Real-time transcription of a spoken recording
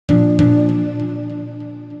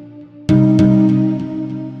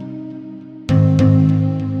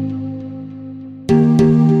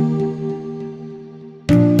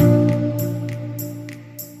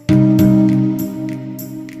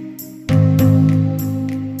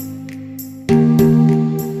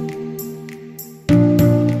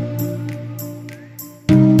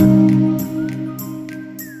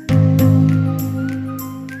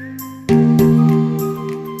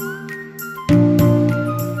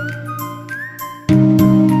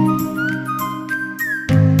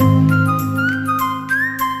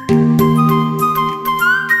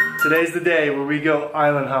we go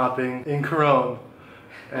island hopping in Coron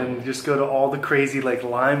and just go to all the crazy like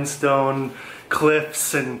limestone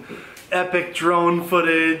cliffs and epic drone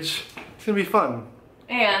footage. It's gonna be fun.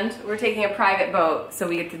 And we're taking a private boat, so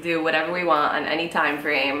we get to do whatever we want on any time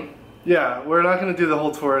frame. Yeah, we're not gonna do the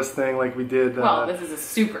whole tourist thing like we did. Well, this is a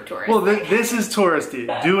super tourist. Well, this is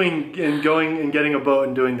touristy, doing and going and getting a boat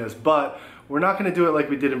and doing this, but we're not gonna do it like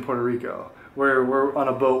we did in Puerto Rico, where we're on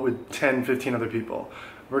a boat with 10, 15 other people.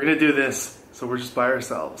 We're gonna do this, so we're just by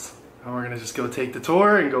ourselves. And we're gonna just go take the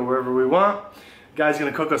tour and go wherever we want. The guy's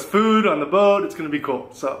gonna cook us food on the boat. It's gonna be cool.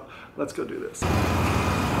 So let's go do this.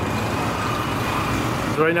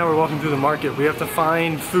 So right now we're walking through the market. We have to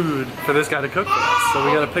find food for this guy to cook for us. So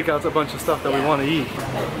we gotta pick out a bunch of stuff that we wanna eat.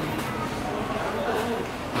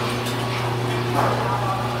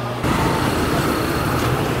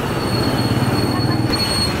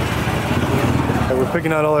 We're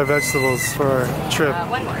picking out all our vegetables for our trip.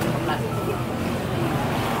 One more.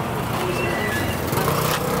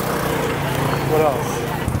 What else?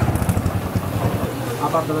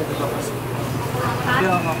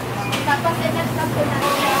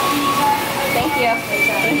 Thank you.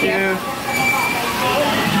 Thank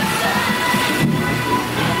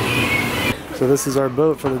you. So this is our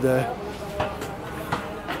boat for the day.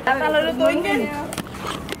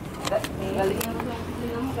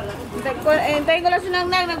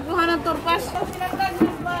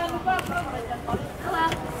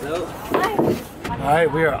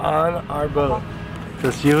 Alright, we are on our boat.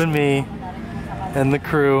 Just you and me and the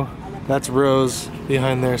crew. That's Rose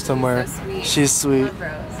behind there somewhere. So sweet. She's sweet. Love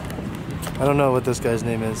Rose. I don't know what this guy's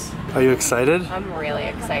name is. Are you excited? I'm really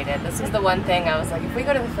excited. This is the one thing I was like, if we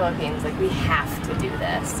go to the Philippines, like we have to do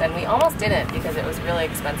this. And we almost didn't because it was really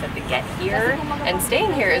expensive to get here. And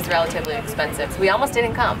staying here is relatively expensive. So we almost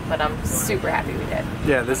didn't come, but I'm super happy we did.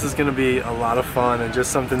 Yeah, this is gonna be a lot of fun and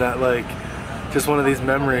just something that like, just one of these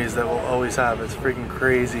memories that we'll always have. It's freaking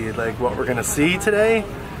crazy, like what we're gonna see today,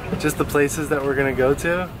 just the places that we're gonna go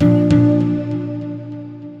to.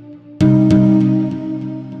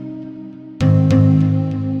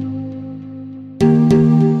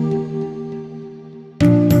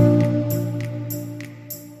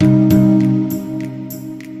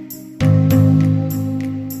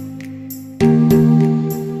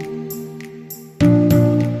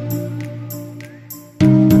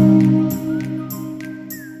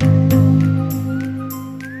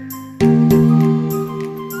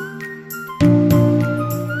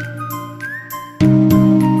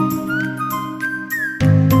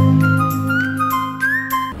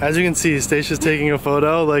 As you can see, Stacia's taking a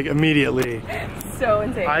photo like immediately. So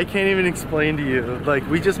insane. I can't even explain to you. Like,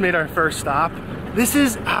 we just made our first stop. This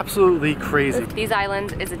is absolutely crazy. These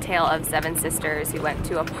Islands is a tale of 7 sisters who went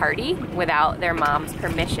to a party without their mom's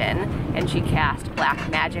permission, and she cast black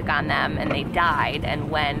magic on them and they died.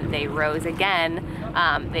 And when they rose again,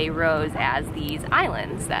 they rose as these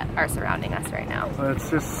islands that are surrounding us right now. It's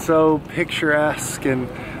just so picturesque, and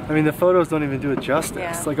I mean the photos don't even do it justice.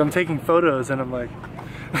 Yeah. Like, I'm taking photos and I'm like,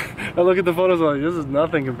 I look at the photos, I'm like, this is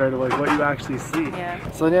nothing compared to like what you actually see. Yeah.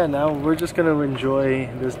 So yeah, now we're just gonna enjoy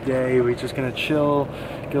this day. We're just gonna chill,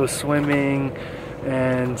 go swimming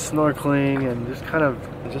and snorkeling and just kind of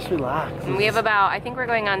just relax. And we have about, I think we're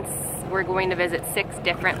going to visit 6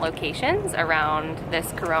 different locations around this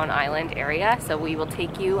Coron Island area, so we will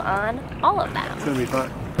take you on all of them. It's gonna be fun.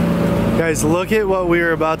 Guys, look at what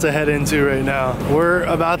we're about to head into right now. We're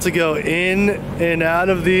about to go in and out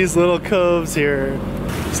of these little coves here.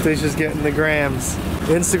 Stacia's getting the grams.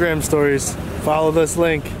 Instagram stories. Follow this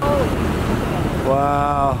link.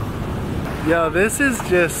 Wow. Yo, this is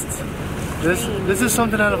just, this is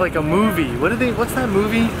something out of like a movie. What's that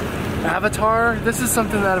movie? Avatar? This is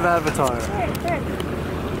something out of Avatar.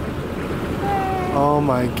 Oh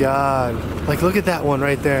my God. Like, look at that one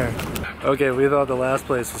right there. Okay, we thought the last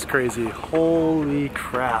place was crazy. Holy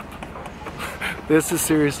crap. This is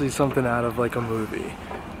seriously something out of like a movie.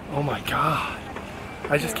 Oh my God.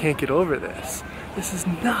 I just can't get over this. This is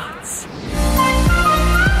nuts.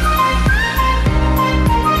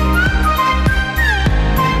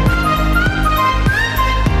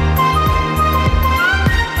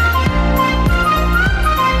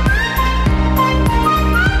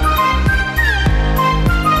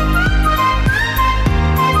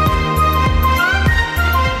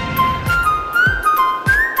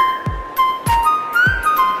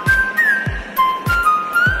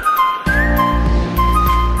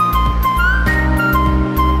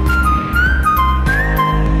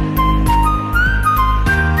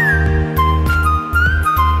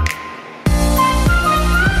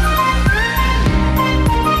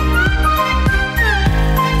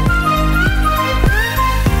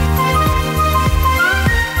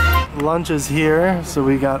 lunch is here. So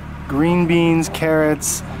we got green beans,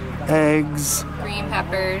 carrots, eggs, green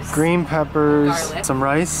peppers, garlic, some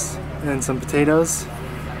rice, and some potatoes.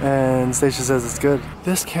 And Stacia says it's good.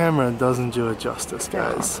 This camera doesn't do it justice,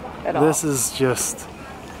 guys. At all. This is just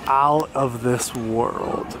out of this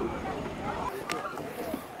world.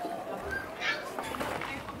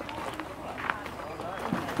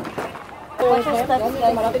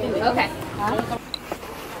 Okay.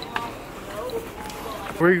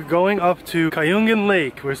 We're going up to Cayungan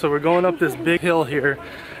Lake. So we're going up this big hill here,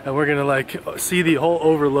 and we're gonna like see the whole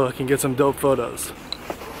overlook and get some dope photos.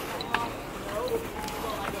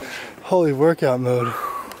 Holy workout mode.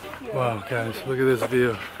 Wow, guys, look at this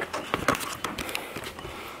view.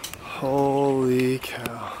 Holy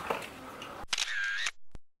cow.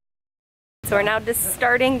 So we're now just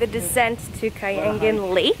starting the descent to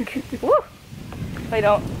Cayungan Lake. Woo! If I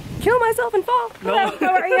don't kill myself and fall. No. Hello,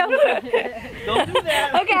 how are you? Don't do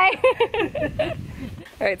that. Okay.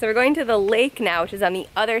 All right, so we're going to the lake now, which is on the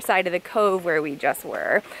other side of the cove where we just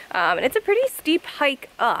were. And it's a pretty steep hike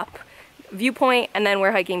up, viewpoint, and then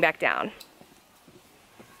we're hiking back down.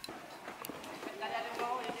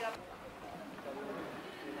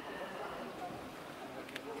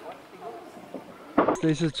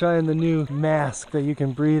 Stacia's trying the new mask that you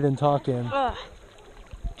can breathe and talk in.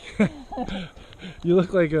 You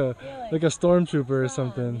look like a stormtrooper or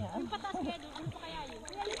something. I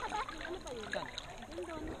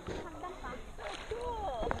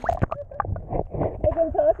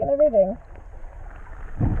can talk and everything.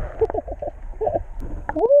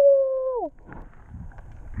 Woo!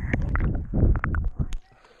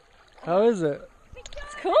 How is it?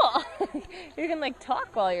 It's cool. You can like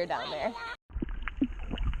talk while you're down there.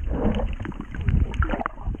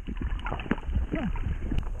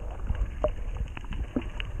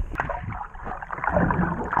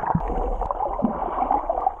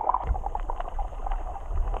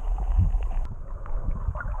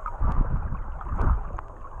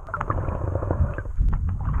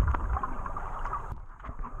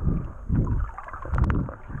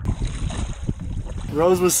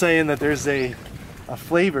 Rose was saying that there's a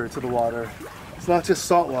flavor to the water. It's not just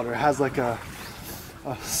salt water. It has like a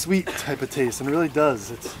sweet type of taste, and it really does.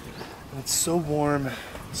 It's so warm,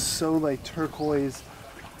 so like turquoise.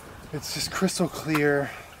 It's just crystal clear.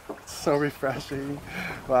 It's so refreshing.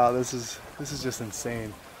 Wow, this is just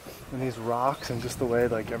insane. And these rocks and just the way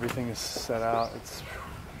like everything is set out.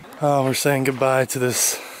 Oh, we're saying goodbye to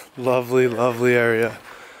this lovely, lovely area.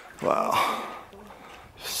 Wow,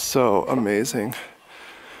 so amazing.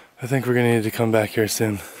 I think we're gonna need to come back here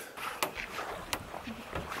soon.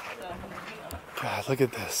 God, look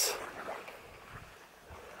at this.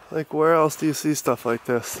 Like, where else do you see stuff like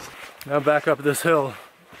this? Now back up this hill.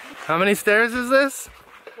 How many stairs is this?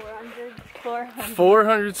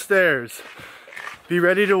 400 stairs. Be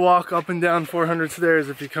ready to walk up and down 400 stairs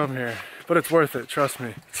if you come here. But it's worth it, trust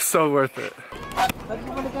me. It's so worth it.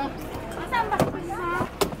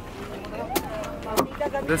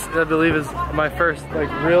 This, I believe, is my first like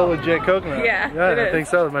real legit coconut. Yeah, it I is. think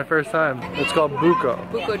so. It's my first time. It's called buko.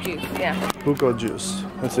 Buko juice, yeah. Buko juice.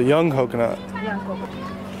 It's a young coconut.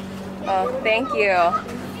 Oh, thank you.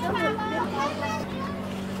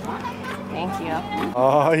 Thank you.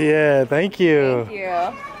 Oh yeah, thank you. Thank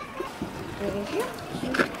you. Thank you.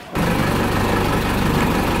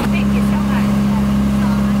 Thank you so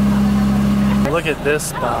much. Look at this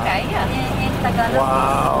spot. Okay, yeah.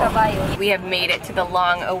 Wow. We have made it to the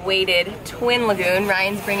long-awaited Twin Lagoon.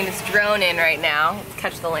 Ryan's bringing his drone in right now. Let's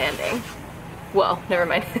catch the landing. Whoa, never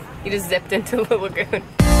mind. He just zipped into the lagoon.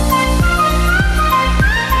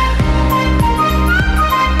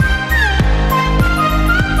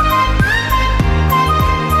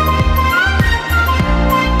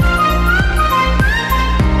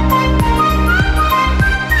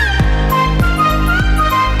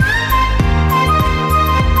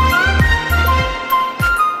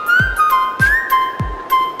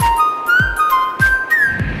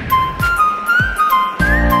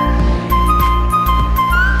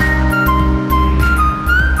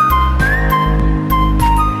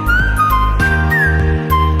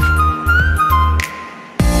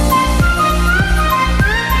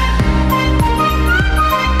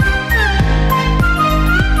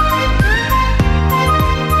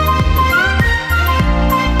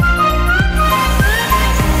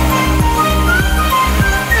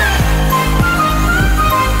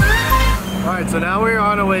 So now we're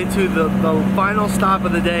on our way to the final stop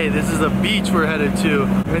of the day. This is a beach we're headed to,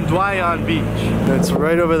 Menduayan Beach. It's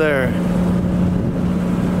right over there.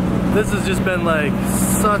 This has just been like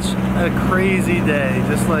such a crazy day.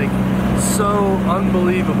 Just like so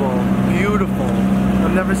unbelievable, beautiful.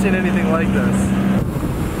 I've never seen anything like this.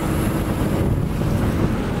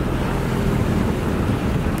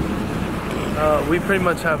 We pretty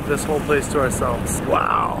much have this whole place to ourselves.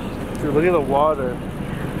 Wow. Dude, look at the water.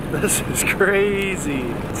 This is crazy.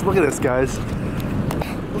 Let's look at this, guys.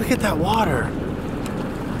 Look at that water.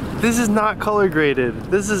 This is not color graded.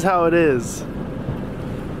 This is how it is.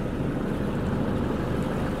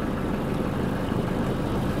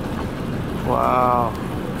 Wow.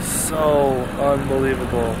 So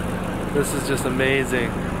unbelievable. This is just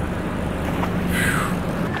amazing.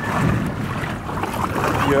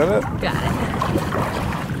 You got it? Got it.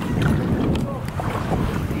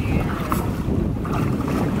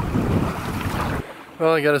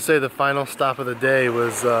 Well, I gotta say the final stop of the day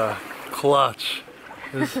was clutch.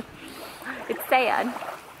 It's sad,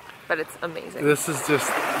 but it's amazing. This is just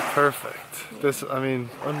perfect. This, I mean,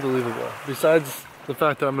 unbelievable. Besides the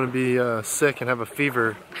fact that I'm gonna be sick and have a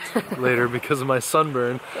fever later because of my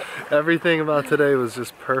sunburn, everything about today was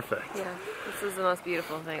just perfect. Yeah, this is the most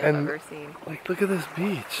beautiful thing And, I've ever seen. Like, look at this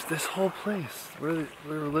beach, this whole place. We're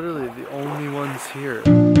literally the only ones here.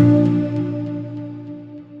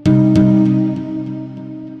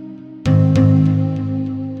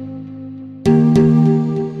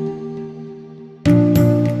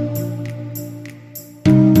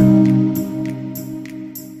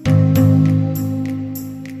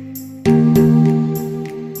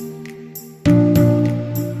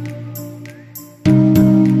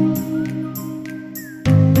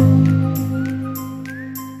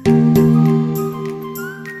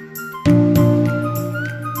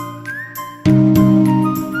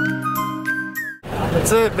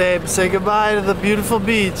 That's it, babe. Say goodbye to the beautiful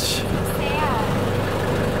beach. Sad.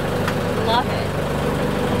 Love it.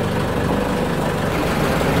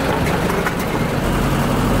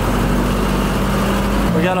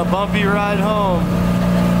 We got a bumpy ride home.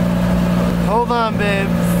 Hold on, babe.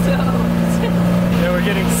 Yeah, we're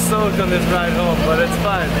getting soaked on this ride home, but it's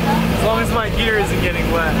fine. As long as my gear isn't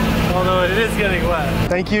getting wet. Although it is getting wet.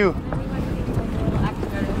 Thank you.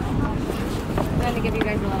 I'm going to give you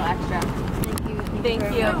guys a little extra. Thank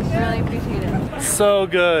you. Really appreciate it. So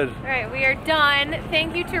good. All right, we are done.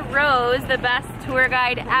 Thank you to Rose, the best tour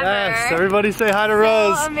guide ever. Yes, everybody say hi to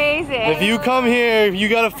Rose. So amazing. If you come here, you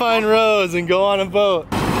gotta find Rose and go on a boat.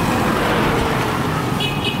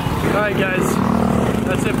 Alright guys,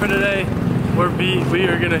 that's it for today. We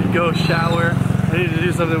are gonna go shower. I need to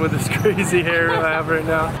do something with this crazy hair I have right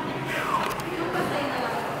now.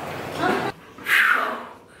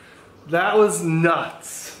 That was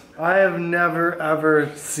nuts. I have never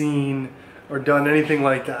ever seen or done anything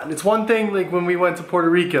like that. It's one thing like when we went to Puerto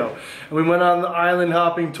Rico and we went on the island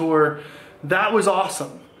hopping tour. That was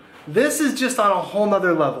awesome. This is just on a whole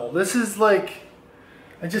nother level. This is like,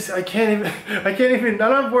 I can't even, I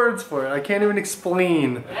don't have words for it. I can't even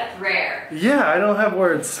explain. That's rare. Yeah, I don't have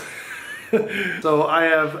words. So I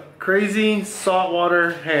have crazy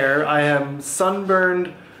saltwater hair. I am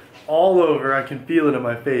sunburned all over. I can feel it in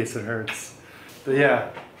my face. It hurts. But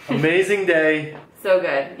yeah, amazing day. So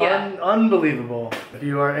good, yeah. Unbelievable. If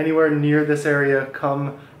you are anywhere near this area,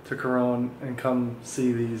 come to Coron and come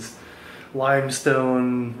see these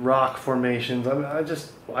limestone rock formations.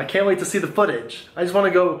 I can't wait to see the footage. I just want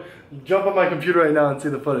to go jump on my computer right now and see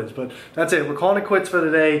the footage. But that's it. We're calling it quits for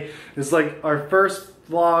the day. It's like our first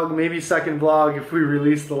vlog, maybe second vlog if we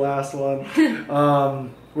release the last one.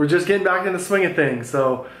 We're just getting back in the swing of things,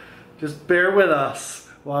 so just bear with us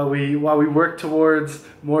while we work towards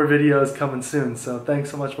more videos coming soon. So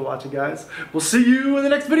thanks so much for watching, guys. We'll see you in the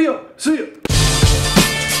next video. See you.